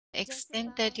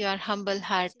extent that you are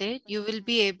humble-hearted, you will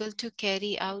be able to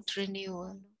carry out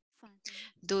renewal.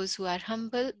 Those who are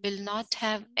humble will not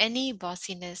have any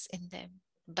bossiness in them,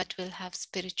 but will have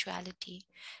spirituality.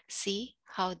 See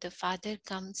how the Father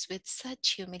comes with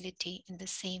such humility in the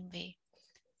same way.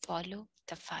 Follow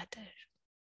the Father.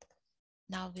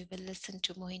 Now we will listen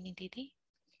to Mohini Didi.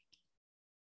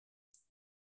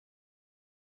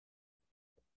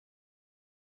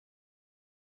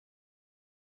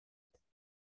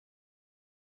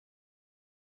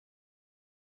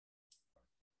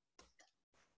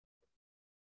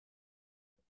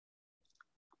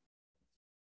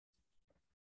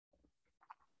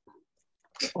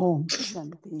 Om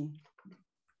Shanti.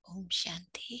 Om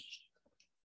Shanti.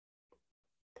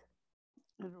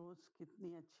 रोज कितनी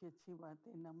अच्छी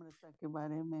बातें नम्रता के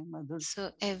बारे में मधुर.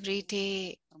 So every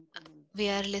day we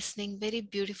are listening very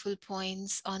beautiful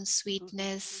points on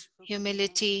sweetness,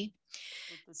 humility.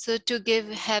 So to give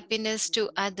happiness to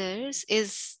others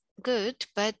is good,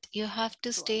 but you have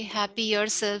to stay happy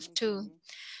yourself too.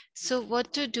 So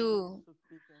what to do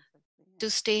to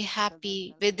stay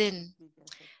happy within?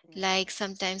 Like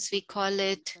sometimes we call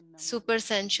it super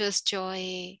sensuous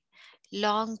joy,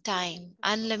 long time,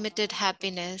 unlimited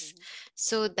happiness.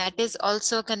 So that is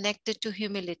also connected to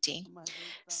humility.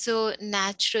 So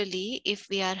naturally, if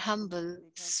we are humble,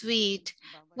 sweet,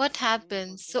 what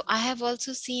happens? So I have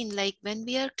also seen, like when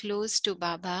we are close to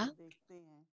Baba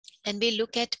and we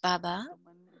look at Baba,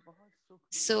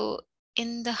 so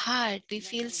in the heart we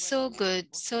feel so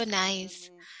good, so nice.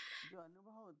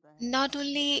 Not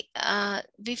only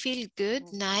we feel good,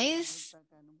 nice,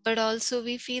 but also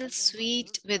we feel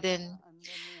sweet within.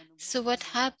 So what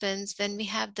happens when we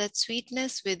have that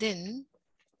sweetness within?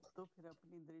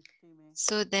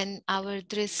 So then our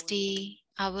drishti,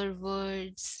 our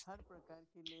words,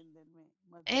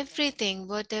 everything,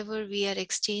 whatever we are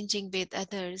exchanging with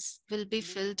others will be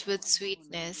filled with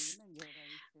sweetness.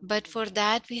 But for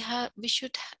that we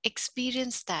should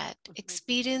experience that,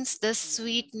 experience the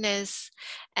sweetness,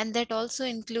 and that also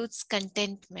includes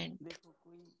contentment.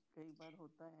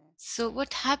 So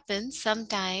what happens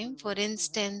sometime, for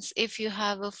instance, if you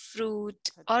have a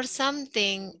fruit or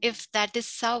something, if that is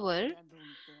sour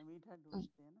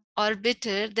or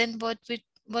bitter, then what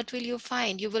will you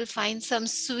find? You will find some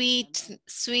sweet,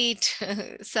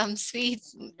 some sweet.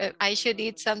 I should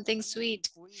eat something sweet.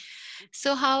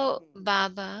 So how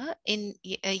Baba in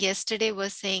yesterday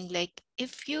was saying, like,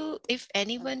 if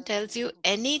anyone tells you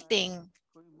anything,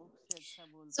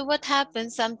 so what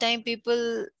happens? Sometimes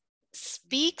people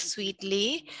speak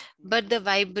sweetly, but the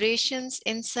vibrations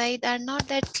inside are not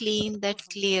that clean, that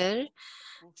clear.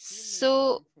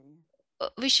 So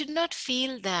we should not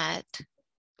feel that.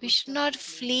 We should not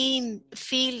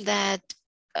feel that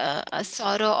a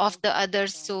sorrow of the other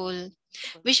soul.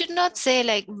 We should not say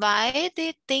like, why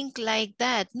they think like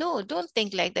that. No, don't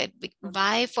think like that.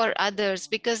 Why for others?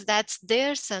 Because that's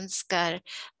their sanskar.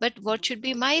 But what should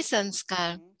be my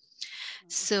sanskar?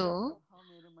 So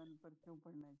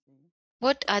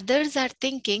what others are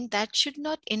thinking, that should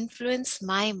not influence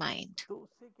my mind.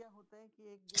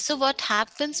 So what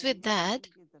happens with that?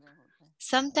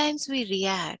 Sometimes we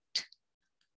react.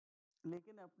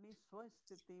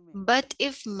 But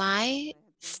if my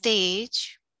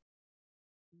stage,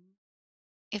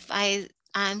 if I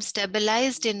am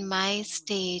stabilized in my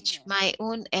stage, my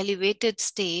own elevated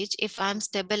stage, if I'm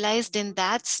stabilized in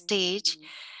that stage,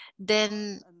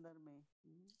 then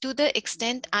to the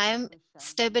extent I am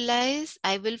stabilized,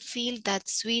 I will feel that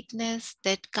sweetness,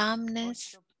 that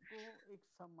calmness,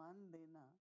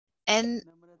 and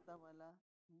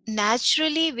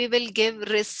naturally we will give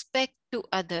respect to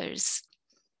others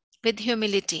with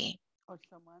humility.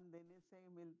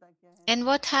 And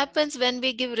what happens when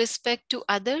we give respect to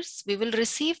others? We will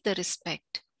receive the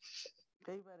respect.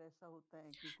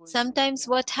 Sometimes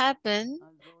what happens,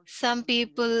 some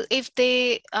people, if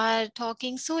they are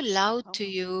talking so loud to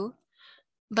you,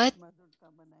 but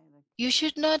you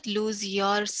should not lose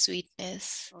your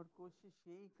sweetness.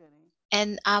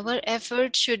 And our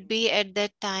effort should be at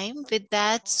that time with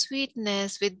that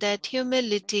sweetness, with that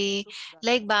humility.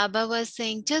 Like Baba was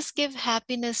saying, just give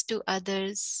happiness to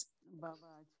others.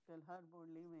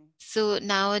 So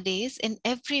nowadays, in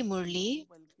every Murli,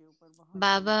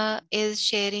 Baba is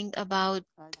sharing about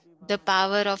the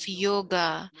power of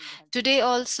yoga. Today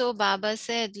also Baba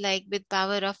said, like, with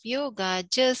power of yoga,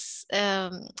 just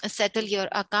settle your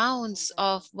accounts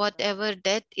of whatever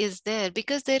debt is there,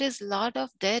 because there is a lot of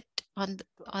debt on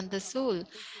the soul.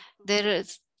 There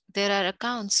are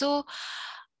accounts. So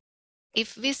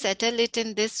if we settle it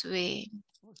in this way,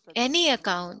 any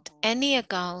account,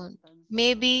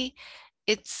 maybe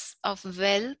it's of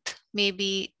wealth,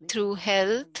 maybe लेकिन through वो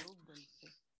होगा health. योग बल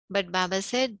से। But Baba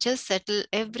said, just settle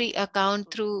every दूसरा है account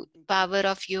through society का power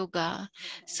of yoga.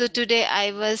 So environment today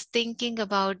I चाहिए, was thinking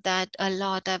about that a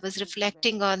lot. I was नहीं तो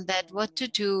reflecting on diabetes that, what रहेंगे, to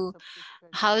do, सब कुछ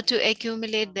करना how है। to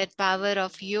accumulate बाबा that का power योग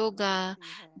of है, yoga.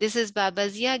 प्रकृति है, This is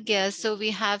Baba's प्रकृति yagya, के so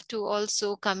we नियम have to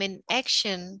also come in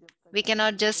action. जब We तक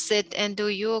cannot अपने just शरीर sit में and do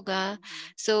रहेंगे तब तक yoga. नहीं है,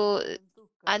 So परंतु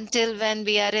कर्म until when करते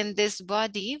we are in हुए this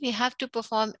body, we have to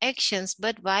perform actions.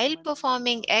 But while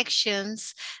performing मनमना भाव से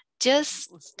actions, just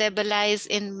उस स्टेज को stabilize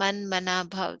in वो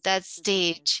Manmanabhav, that स्थिति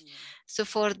stage. कैसी है, So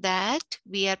for that,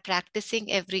 we are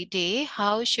practicing every day.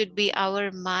 How कैसे should be दूर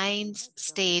our होगा mind's भटका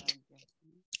state?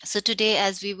 वैराग्य। So today,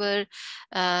 as we were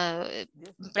uh,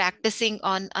 जैसे कि practicing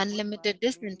on कोई unlimited बात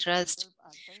लेने का disinterest, संकल्प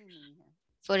आता ही नहीं है,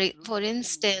 for रुचि ही नहीं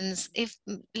instance, आती, if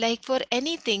like for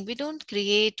anything, we don't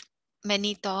create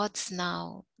many thoughts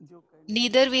now. जो करने का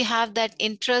Neither we have संकल्प that है,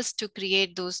 interest to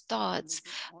create those thoughts.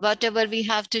 लेकिन Whatever we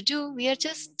automatic have to do, we are मन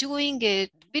just करने का doing संकल्प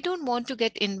it. है ना। We don't want to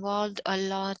get involved a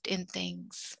lot in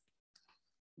things.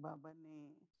 बाबा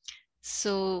ने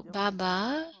So, जब हम Baba,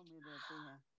 समाधियों में रहते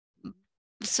हैं,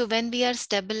 so when we are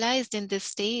stabilized in this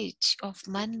stage of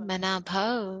तो Man संकल्पों में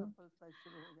Manabhav, सफलता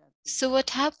शुरू हो जाती है। so what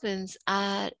happens?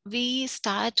 We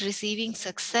start receiving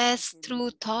तुरंत होने success के through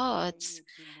लिए कोई thoughts. चाहिए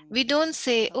कि नहीं, We don't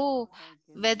say, oh, संभव है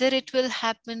कि whether नहीं, it will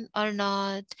happen or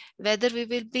not, whether we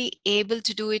will be able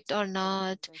to do it or जब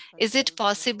not, तक is it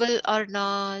संकल्प रहो possible or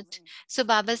बाबा की not. सेवा में, So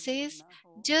Baba संकल्प says, ना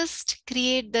हो, just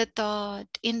create the thought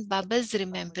in Baba's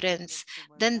बाबा की तरफ remembrance, से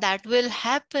then वरदान that will मिलेगा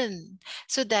happen.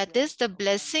 So that कि is the आपको वरदान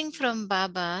blessing की from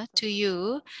Baba to सफलता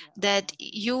you, या that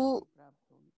अविनाशी you मुक्ति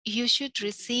प्राप्त होगी। you should क्योंकि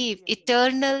receive विधि यही है,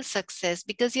 eternal success,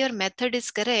 because your method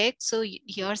is correct, so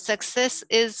your जब success संकल्प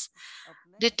is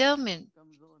अपना ही determined.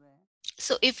 कमजोर है,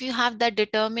 So if you have that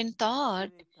determined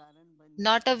thought, फिर एक कारण बन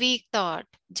not a जाता है, weak thought,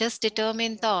 just थोड़ी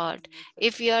determined thought, आपकी में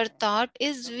if शक्ति your है, thought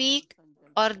is तब वो weak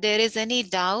संकल्प or को there is any संतुष्ट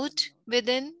doubt नहीं होता।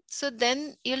 within, so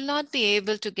then you'll not be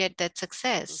able to get that तो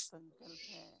success. संकल्प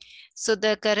है, So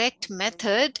the correct और चाहिए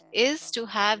method है, is to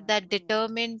बाबा का have ज्ञान that नहीं है,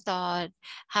 determined thought,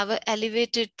 have an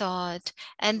elevated thought,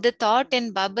 and तो the thought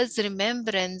in प्रकृति को Baba's मिलेगा।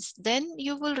 remembrance, then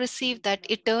you will receive that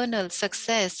लेकिन आपका eternal प्रॉब्लम है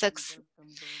कि success. संकल्प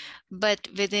कमजोर है, But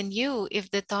within you, if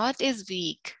the thought is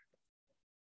weak,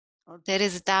 और there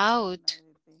is प्रकृति को doubt, बनाए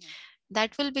रहते हैं,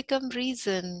 that will become तो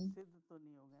reason सिद्ध तो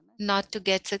नहीं होगा ना not कभी। to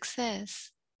get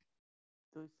success.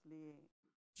 तो इसलिए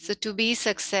So to जितना be हम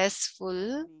successful,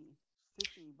 अपनी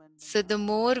स्थिति मन so बना the भाव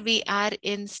more में we are रहेंगे,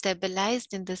 in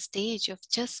stabilized in the stage of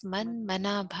just मन man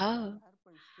बना mana भाव के bhav. आधार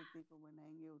पर स्थिति को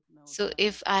बनाएंगे, उतना So उतना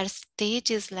if our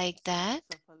stage is like that,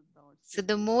 सफलता और so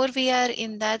the Siddhi more we are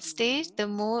in हमारे that जीवन stage, में the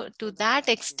more to सदा that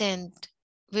काल के लिए है। extent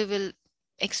we will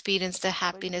experience the पर ये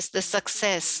happiness, the महसूस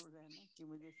success. जरूर रहना कि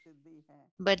मुझे सिद्धि है,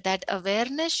 But that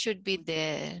awareness should be मुझे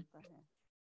there, सफलता है।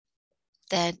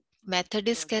 that method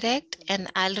तो is अगर ये correct and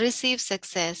संकल्प I'll है, receive तो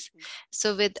success. प्रकृति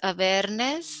So with सफलता जरूर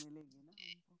awareness, मिलेगी ना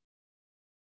हमको।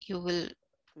 you will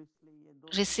तो इसलिए ये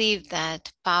दोनों receive चीजें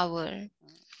that power.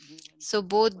 जीवन So की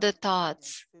both the सफलता या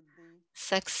thoughts, Siddhi,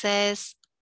 success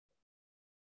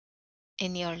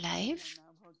in your मन life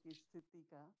मनाभाव की स्थिति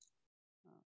का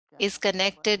क्या is कहते हैं,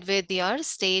 connected with परिणाम your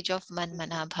stage of सिद्ध होगा।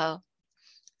 Manmanabhav.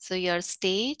 So your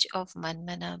stage of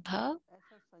Manmanabhav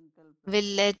ऐसा संकल्प will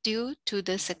रहे lead you to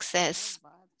the कि हर success.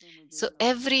 बात में मुझे So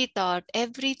every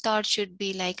thought should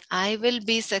be like, I will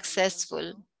be आप संकल्प successful.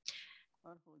 करो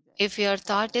और हो If जाएगा, your हो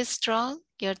thought is जाएगा। strong,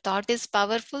 your thought is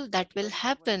powerful, that will पर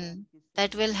इस वरदान happen. की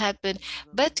That सिद्धि will के लिए happen. क्या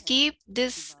जरूरी But है keep कि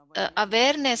this बाबा ने मुझे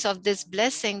awareness ये of this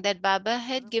वरदान दिया blessing that Baba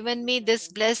had और अब given मुझे me, क्या this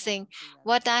करना है blessing. बाबा को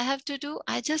याद What I करना have है। to do,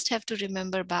 I just have to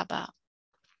remember Baba.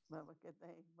 बाबा कहता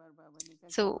है, एक बार बाबा ने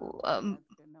कहा कि माँ So को याद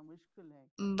करना मुश्किल है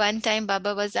क्या? one time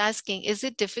Baba was asking, is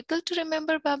it difficult to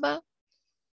remember Baba?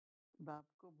 बाप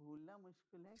को भूलना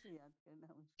मुश्किल है कि याद करना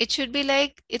It मुश्किल है? should be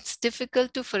like, it's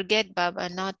difficult to forget Baba,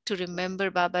 not to तो remember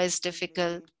जितना Baba is हम भूल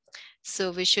difficult. लेंगे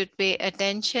So we should pay उतना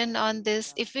attention on he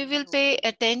this. If we प्राप्ति भी will pay होगी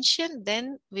attention,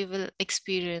 then we will और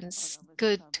experience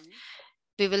good. अवस्था भी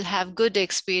We will have बढ़िया good स्थिर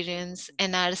experience होती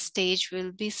and our जाएगी। stage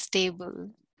will be Om stable,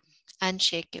 Shanti.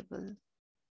 unshakable,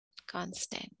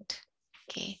 constant.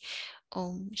 Okay.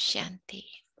 Om Shanti.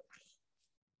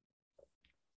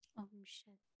 ओम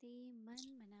शक्ति मन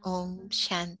मना Om भव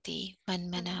Shanti.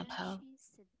 Manmana Bhav. अविनाशी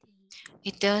सिद्धि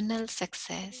Eternal अगर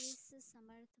success. इस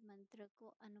समर्थ मंत्र को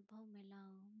अनुभव में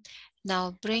लाओ,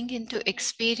 Now bring अपने into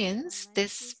जीवन की experience अविनाशी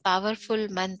this स्थिति में powerful अंतर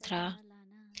mantra. न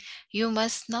लाना। You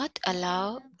must not मन allow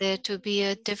मना there भव to के be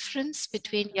a जरिए से difference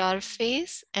between your संकल्पों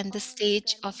face and the और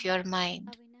stage कर्मों of your में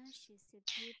mind. अविनाशी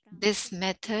सिद्धि प्राप्त This होती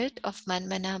method है। of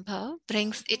Manmanabhav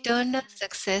brings संपूर्ण eternal थॉट्स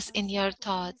success और in your संपूर्ण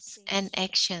thoughts and स्टेज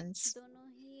actions. दोनों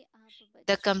ही आप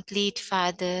the बच्चों complete को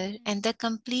बुलाते Father हैं and the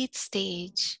complete आओ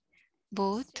stage,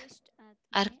 both श्रेष्ठ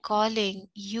are आत्माएं आओ calling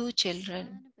you children.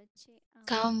 समान बच्चे आओ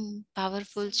Come,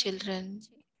 powerful समर्थ children,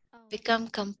 बच्चे आओ become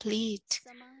complete,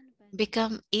 समान बनो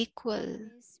become equal,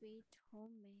 अपने स्वीट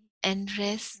होम में and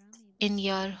rest विश्रामी in बनो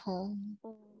your home.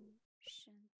 Om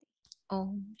Shanti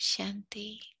Om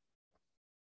Shanti.